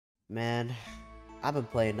Man, I've been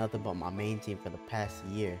playing nothing but my main team for the past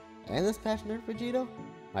year. And this patch nerf Vegito?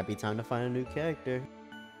 Might be time to find a new character.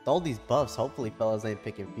 With all these buffs, hopefully fellas ain't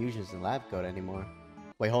picking fusions and lab code anymore.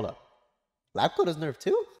 Wait, hold up. Lab code is nerfed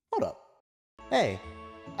too? Hold up. Hey,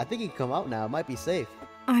 I think he can come out now. It might be safe.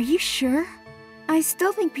 Are you sure? I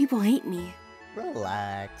still think people hate me.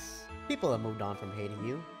 Relax. People have moved on from hating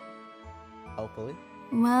you. Hopefully.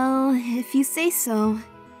 Well, if you say so.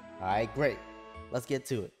 Alright, great. Let's get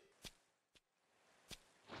to it.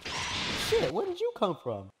 Shit, where did you come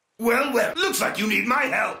from? Well, looks like you need my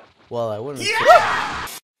help. Well, I wouldn't. Yeah!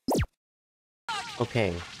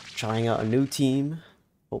 Okay, trying out a new team.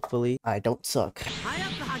 Hopefully, I don't suck.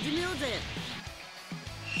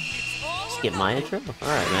 Skip my intro?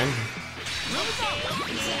 Alright, man.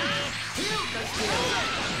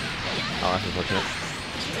 Oh, that's unfortunate.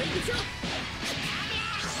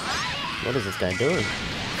 What is this guy doing?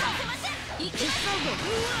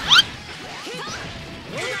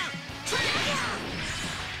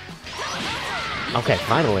 Okay,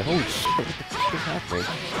 finally. Holy shit, what the fuck is happening?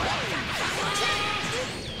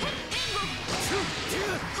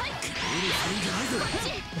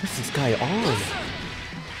 What is this guy on?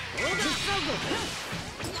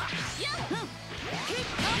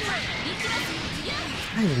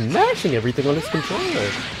 I'm mashing everything on his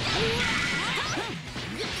controller.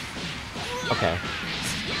 Okay.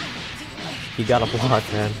 You gotta block,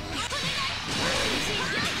 man.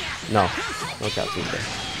 No. Look out, Tuesday.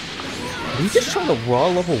 Are you just trying to raw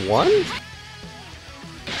level 1?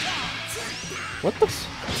 What the f-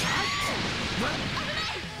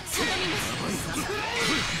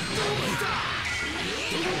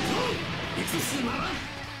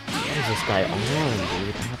 What is this guy on,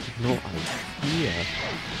 dude? I have no idea.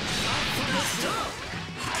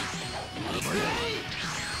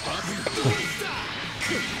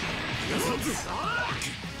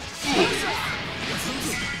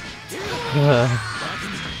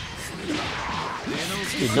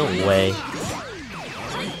 Dude, no way.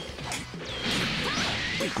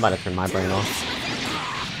 I'm about to turn my brain off.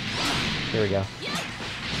 Here we go.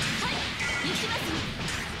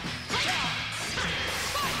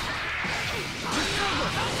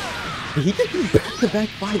 Did he just do back-to-back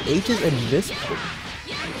 5 H's and miss?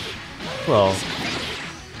 Bro,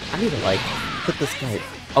 I need to like put this guy.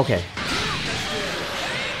 Okay.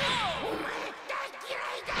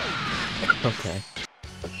 Okay.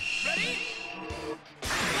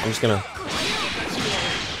 I'm just gonna.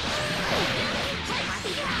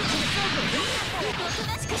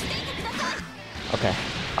 Okay.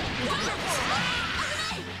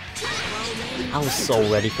 I was so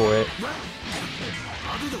ready for it.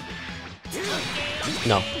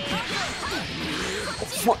 No.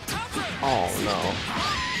 What? Oh no.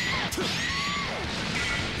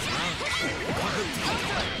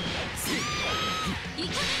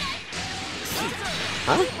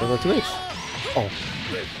 Huh? There's no 2H. Oh.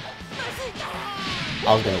 I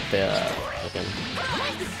was gonna again.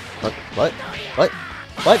 What? What?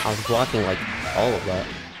 I was blocking like all of that.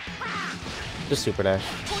 Just super dash.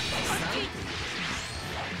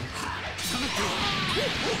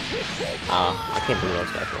 I can't believe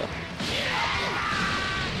those guys though.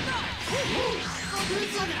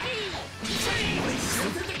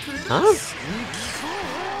 Huh?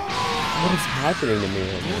 What is happening to me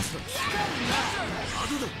right now?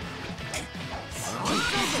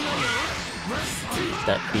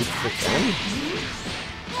 That beat for them?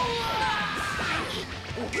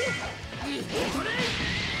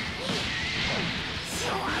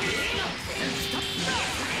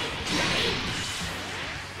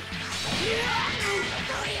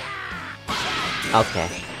 Okay.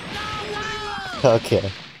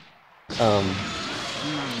 Okay.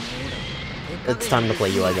 It's time to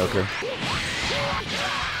play UI Joker.